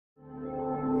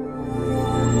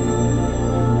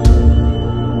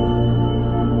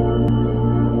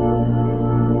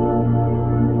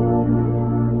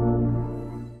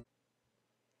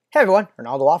Hey everyone,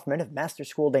 Ronaldo Hoffman of Master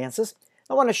School Dances.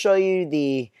 I want to show you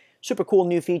the super cool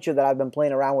new feature that I've been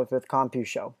playing around with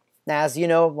Compushow. Now, as you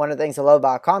know, one of the things I love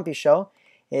about Compushow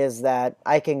is that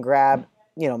I can grab,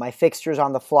 my fixtures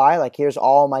on the fly. Like here's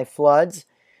all my floods,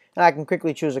 and I can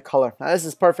quickly choose a color. Now, this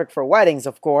is perfect for weddings,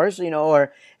 of course,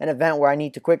 or an event where I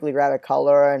need to quickly grab a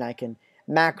color, and I can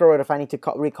macro it if I need to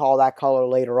recall that color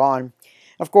later on.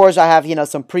 Of course, I have,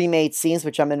 some pre-made scenes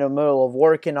which I'm in the middle of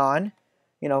working on.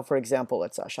 For example,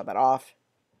 let's shut that off.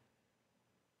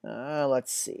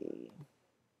 Let's see.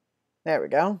 There we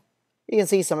go. You can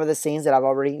see some of the scenes that I've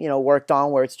already, worked on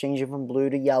where it's changing from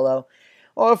blue to yellow.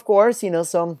 Or, of course,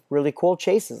 some really cool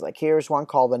chases. Like here's one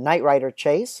called the Knight Rider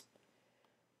Chase.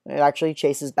 It actually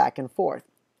chases back and forth.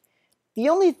 The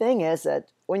only thing is that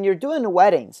when you're doing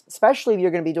weddings, especially if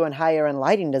you're going to be doing higher end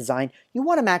lighting design, you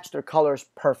want to match their colors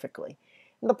perfectly.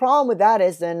 And the problem with that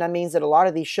is then that means that a lot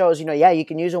of these shows, yeah, you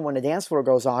can use them when the dance floor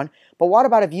goes on, but what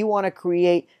about if you want to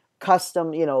create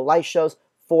custom, light shows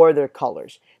for their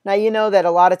colors? Now, you know that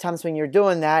a lot of times when you're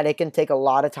doing that, it can take a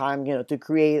lot of time, to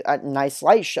create a nice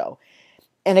light show.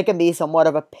 And it can be somewhat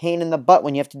of a pain in the butt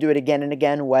when you have to do it again and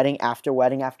again, wedding after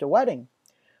wedding after wedding.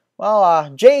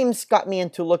 Well, James got me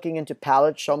into looking into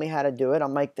palettes, showed me how to do it.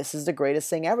 I'm like, this is the greatest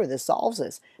thing ever. This solves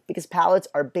this. Because palettes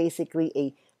are basically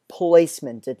a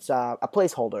placement. It's a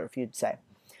placeholder, if you'd say.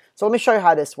 So let me show you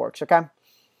how this works, okay?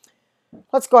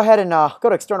 Let's go ahead and go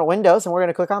to external windows, and we're going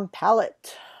to click on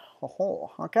palette.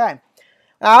 Oh, okay.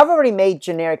 Now, I've already made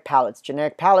generic palettes.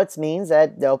 Generic palettes means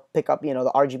that they'll pick up, the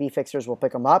RGB fixtures will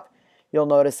pick them up. You'll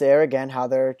notice there, again, how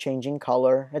they're changing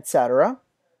color, etc.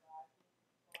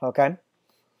 Okay.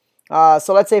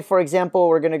 So let's say, for example,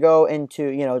 we're going to go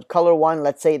into, color one.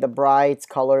 Let's say the bride's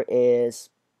color is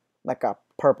like a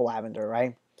purple lavender,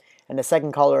 right? And the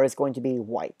second color is going to be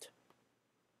white.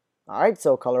 All right,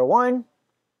 so color one,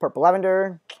 purple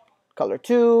lavender. Color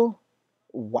two,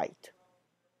 white.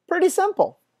 Pretty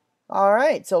simple. All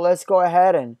right, so let's go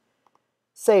ahead and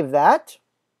save that.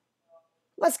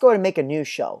 Let's go ahead and make a new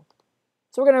show.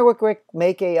 So we're going to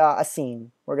make a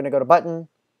scene. We're going to go to button.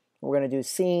 We're going to do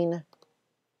scene.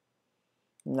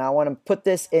 Now I want to put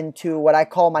this into what I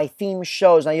call my theme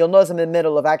shows. Now you'll notice I'm in the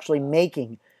middle of actually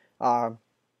making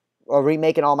or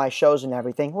remaking all my shows and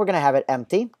everything. We're going to have it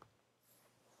empty.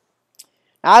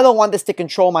 Now I don't want this to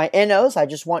control my innos. I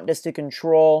just want this to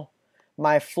control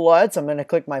my floods. I'm going to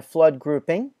click my flood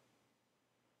grouping.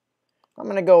 I'm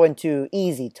going to go into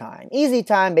Easy Time. Easy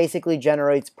Time basically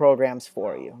generates programs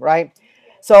for you, right?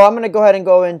 So I'm going to go ahead and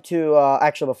go into,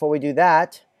 actually before we do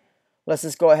that, let's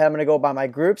just go ahead. I'm going to go by my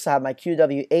groups. I have my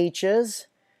QWHs,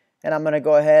 and I'm going to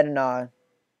go ahead and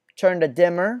turn the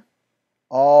dimmer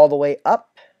all the way up.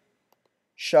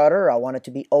 Shutter, I want it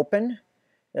to be open.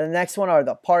 The next one are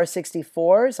the PAR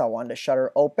 64s. I want the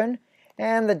shutter open.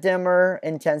 And the dimmer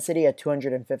intensity at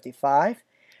 255.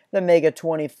 The Mega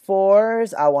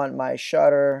 24s, I want my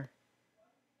shutter.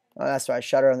 Oh, that's right,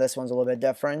 shutter on this one's a little bit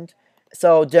different.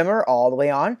 So dimmer all the way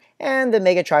on. And the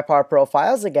Mega Tripod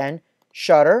profiles, again,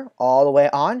 shutter all the way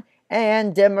on.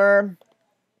 And dimmer,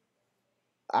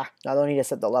 I don't need to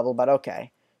set the level, but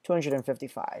okay,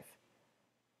 255.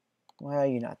 Well,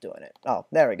 you're not doing it. Oh,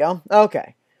 there we go.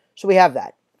 Okay, so we have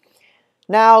that.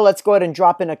 Now let's go ahead and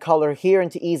drop in a color here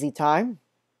into Easy Time.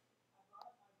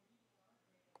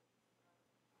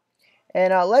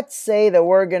 And let's say that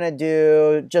we're going to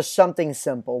do just something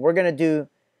simple. We're going to do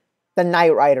the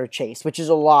Knight Rider Chase, which is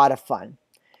a lot of fun.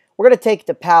 We're going to take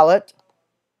the palette.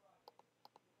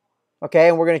 Okay,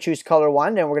 and we're going to choose color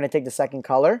one. Then we're going to take the second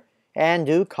color and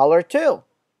do color two.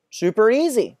 Super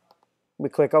easy. We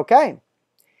click OK.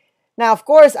 Now, of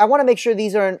course, I want to make sure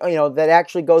these are, that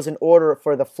actually goes in order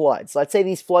for the floods. Let's say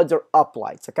these floods are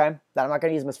uplights, okay? That I'm not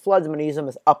going to use them as floods. I'm going to use them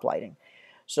as uplighting.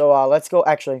 So let's go,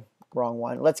 actually, wrong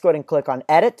one. Let's go ahead and click on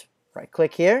Edit. Right,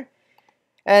 click here.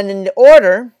 And in the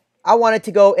order, I want it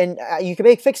to go in, you can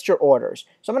make fixture orders.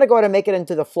 So I'm going to go ahead and make it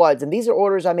into the floods. And these are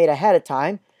orders I made ahead of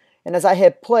time. And as I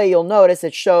hit play, you'll notice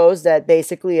it shows that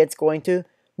basically it's going to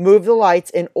move the lights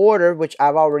in order, which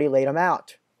I've already laid them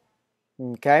out.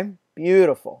 Okay,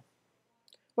 beautiful.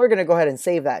 We're going to go ahead and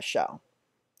save that show.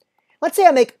 Let's say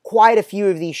I make quite a few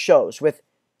of these shows with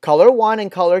color 1 and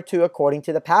color 2 according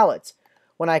to the palettes.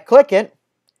 When I click it,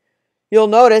 you'll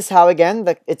notice how, again,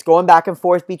 it's going back and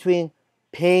forth between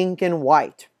pink and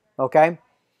white, okay?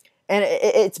 And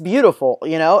it's beautiful,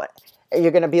 You're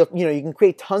going to be, you can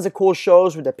create tons of cool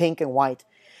shows with the pink and white.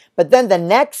 But then the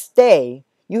next day,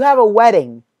 you have a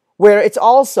wedding where it's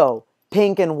also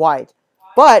pink and white.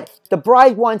 But the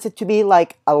bride wants it to be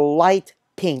like a light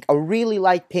pink, a really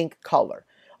light pink color.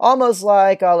 Almost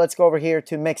like, let's go over here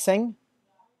to mixing.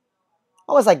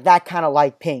 Almost like that kind of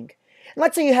light pink. And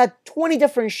let's say you had 20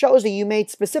 different shows that you made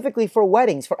specifically for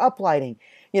weddings, for uplighting,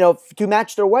 to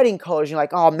match their wedding colors. You're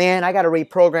like, oh man, I got to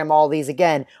reprogram all these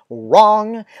again.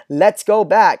 Wrong. Let's go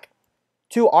back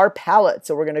to our palette.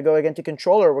 So we're going to go again to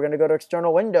controller. We're going to go to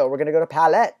external window. We're going to go to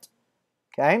palette.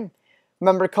 Okay.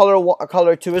 Remember,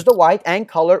 color 2 is the white, and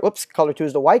color 2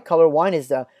 is the white. Color 1 is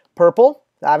the purple,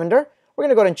 lavender. We're going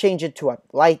to go ahead and change it to a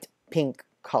light pink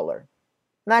color.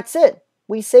 And that's it.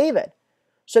 We save it.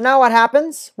 So now what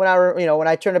happens when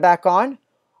I turn it back on?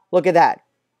 Look at that.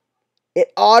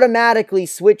 It automatically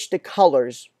switched the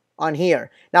colors on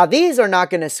here. Now these are not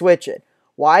going to switch it.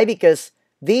 Why? Because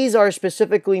these are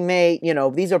specifically made,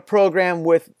 these are programmed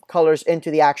with colors into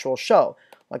the actual show.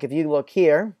 Like if you look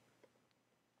here,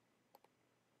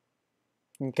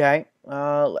 okay,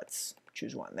 let's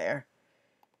choose one there.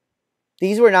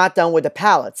 These were not done with the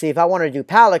palette. See, if I want to do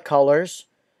palette colors,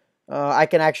 I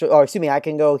can actually, I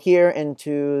can go here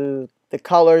into the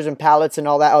colors and palettes and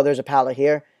all that. Oh, there's a palette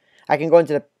here. I can go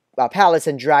into the palettes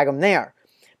and drag them there.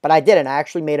 But I didn't. I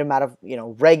actually made them out of,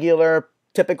 regular,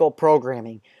 typical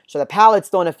programming. So the palettes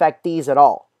don't affect these at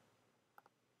all.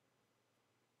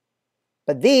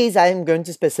 But these I'm going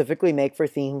to specifically make for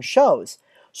theme shows.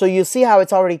 So you see how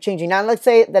it's already changing. Now let's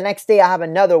say the next day I have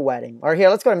another wedding. Or here,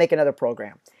 let's go and make another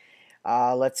program.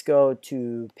 Let's go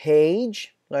to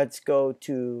page. Let's go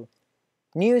to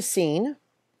new scene,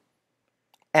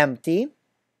 empty.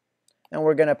 And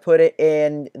we're going to put it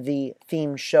in the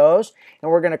theme shows.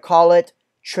 And we're going to call it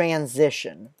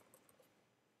transition.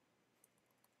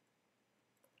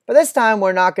 But this time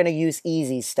we're not going to use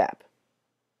easy step.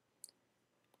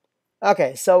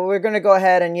 Okay, so we're going to go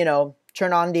ahead and,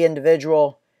 turn on the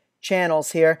individual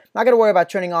channels here. I'm not going to worry about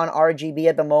turning on RGB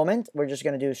at the moment. We're just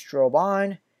going to do strobe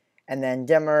on and then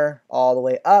dimmer all the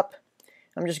way up.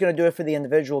 I'm just going to do it for the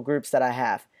individual groups that I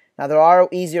have. Now there are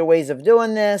easier ways of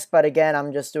doing this, but again,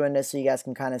 I'm just doing this so you guys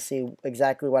can kind of see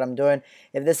exactly what I'm doing.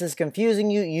 If this is confusing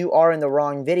you, you are in the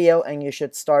wrong video and you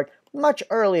should start much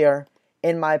earlier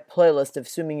in my playlist,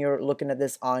 assuming you're looking at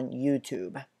this on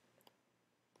YouTube.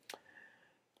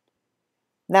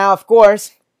 Now, of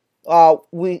course,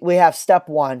 we have step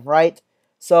 1, right?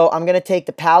 So I'm going to take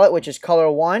the palette, which is color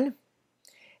 1,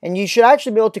 and you should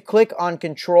actually be able to click on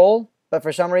control, but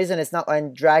for some reason it's not,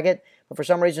 and drag it, but for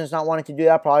some reason it's not wanting to do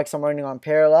that, probably because I'm running on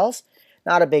parallels.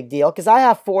 Not a big deal, because I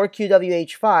have 4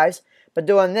 QWH5s, but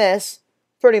doing this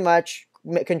pretty much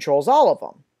controls all of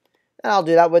them. And I'll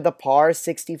do that with the PAR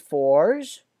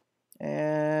 64s.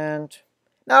 And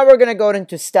now we're going to go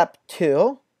into step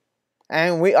 2.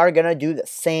 And we are going to do the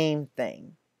same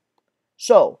thing.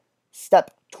 So, step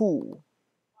 2.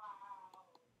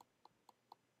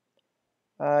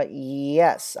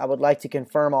 Yes, I would like to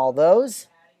confirm all those.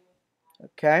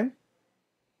 Okay.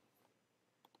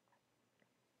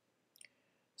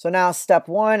 So now step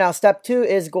 1. Now step 2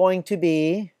 is going to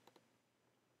be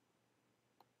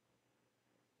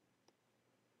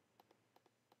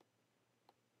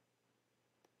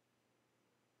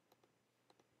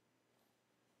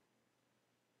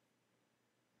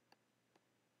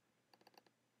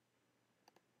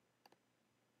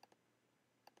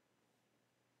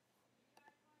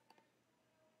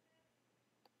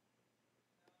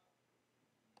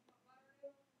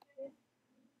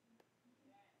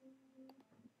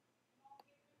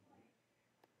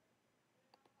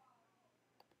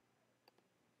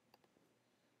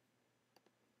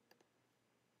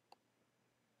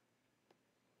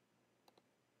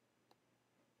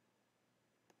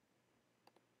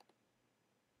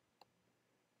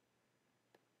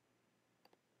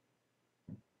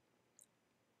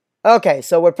okay,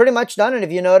 so we're pretty much done, and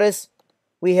if you notice,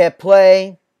 we hit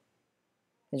play.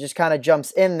 It just kind of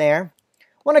jumps in there.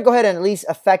 I want to go ahead and at least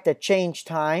affect the change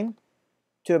time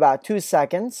to about 2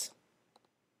 seconds.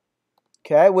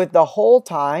 Okay, with the whole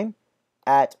time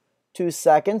at 2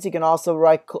 seconds. You can also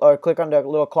click on the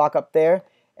little clock up there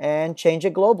and change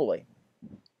it globally.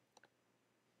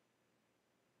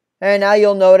 And now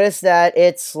you'll notice that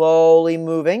it's slowly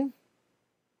moving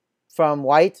from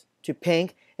white to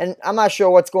pink. And I'm not sure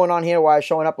what's going on here, why it's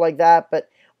showing up like that,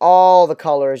 but all the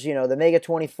colors, the Mega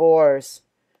 24s,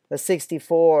 the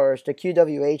 64s, the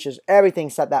QWHs,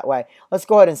 everything's set that way. Let's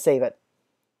go ahead and save it.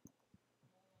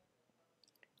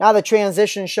 Now the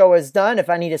transition show is done.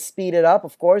 If I need to speed it up,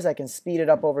 of course, I can speed it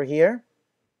up over here.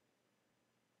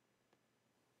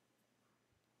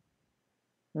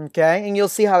 Okay, and you'll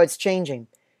see how it's changing.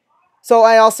 So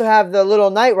I also have the little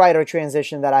Knight Rider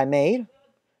transition that I made.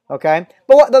 Okay,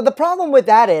 but the problem with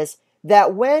that is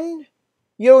that when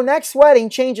your next wedding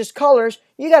changes colors,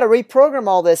 you got to reprogram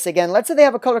all this again. Let's say they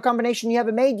have a color combination you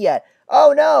haven't made yet.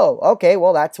 Oh no! Okay,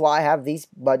 well that's why I have these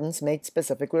buttons made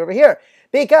specifically over here.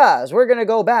 Because we're going to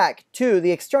go back to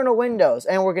the external windows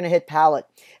and we're going to hit palette.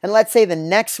 And let's say the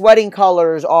next wedding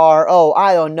colors are, oh,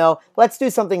 I don't know. Let's do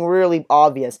something really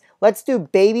obvious. Let's do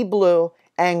baby blue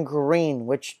and green,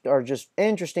 which are just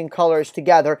interesting colors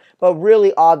together, but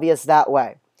really obvious that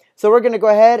way. So we're going to go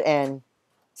ahead and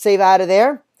save out of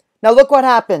there. Now look what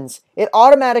happens. It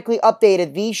automatically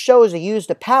updated these shows that use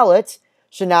the palettes.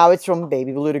 So now it's from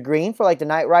baby blue to green for like the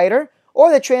Knight Rider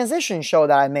or the transition show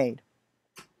that I made.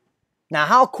 Now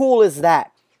how cool is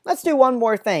that? Let's do one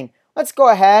more thing. Let's go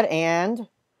ahead and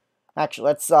actually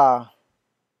let's kind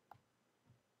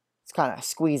of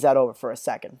squeeze that over for a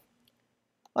second.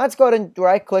 Let's go ahead and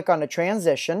right click on the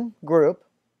transition group.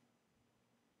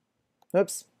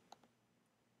 Oops.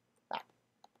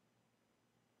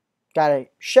 Got to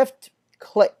shift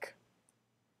click.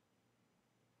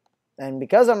 And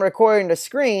because I'm recording the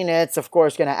screen, it's of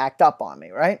course going to act up on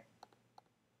me, right?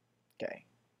 Okay.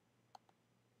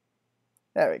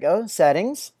 There we go,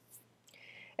 settings.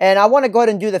 And I want to go ahead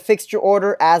and do the fixture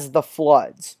order as the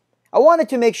floods. I wanted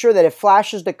to make sure that it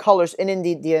flashes the colors in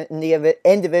the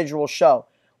individual show.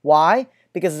 Why?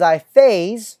 Because as I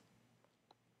phase,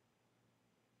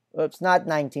 oops, not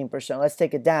 19%, let's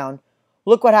take it down.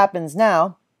 Look what happens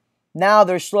now. Now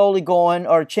they're slowly going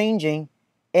or changing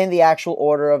in the actual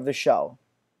order of the show.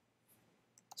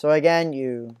 So again,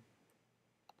 you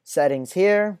settings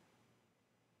here.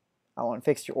 I want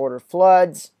fixture order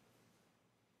floods.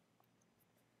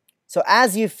 So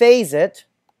as you phase it,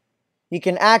 you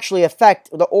can actually affect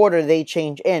the order they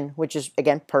change in, which is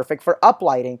again perfect for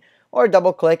uplighting. Or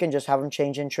double click and just have them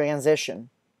change in transition.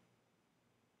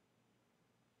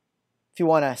 If you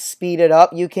want to speed it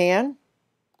up, you can.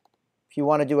 If you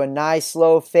want to do a nice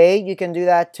slow fade, you can do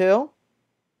that too.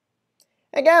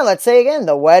 Again, let's say again,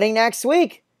 the wedding next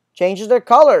week changes their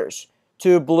colors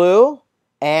to blue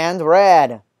and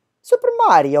red. Super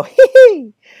Mario.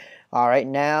 All right,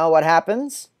 now what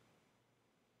happens?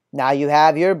 Now you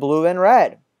have your blue and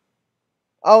red.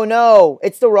 Oh no,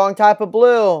 it's the wrong type of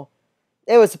blue.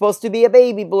 It was supposed to be a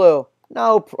baby blue.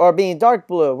 No, or being dark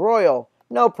blue, royal.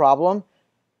 No problem.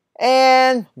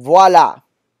 And voila.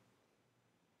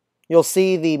 You'll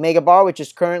see the mega bar, which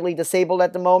is currently disabled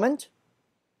at the moment.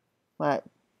 At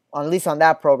least on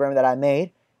that program that I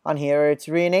made. On here, it's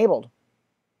re-enabled.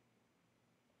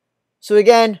 So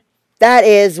again, that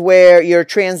is where your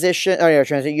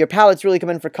your palettes really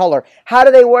come in for color. How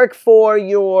do they work for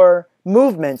your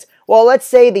movements? Well, let's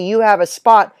say that you have a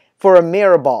spot for a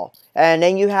mirror ball. And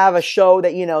then you have a show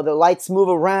that, you know, the lights move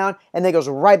around and then it goes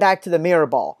right back to the mirror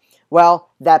ball. Well,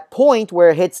 that point where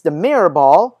it hits the mirror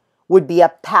ball would be a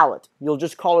palette. You'll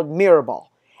just call it mirror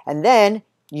ball. And then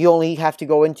you only have to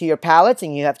go into your palettes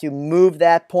and you have to move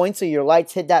that point so your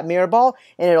lights hit that mirror ball,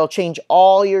 and it'll change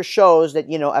all your shows that,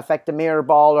 you know, affect the mirror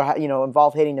ball or, you know,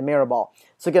 involve hitting the mirror ball.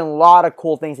 So again, a lot of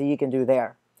cool things that you can do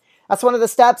there. That's one of the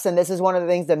steps, and this is one of the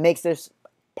things that makes this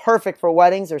perfect for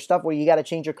weddings or stuff where you got to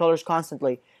change your colors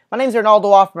constantly. My name is Arnaldo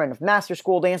Offman of Master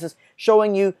School Dances,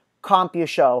 showing you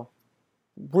Compushow.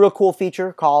 Real cool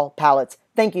feature called Palettes.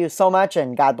 Thank you so much,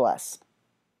 and God bless.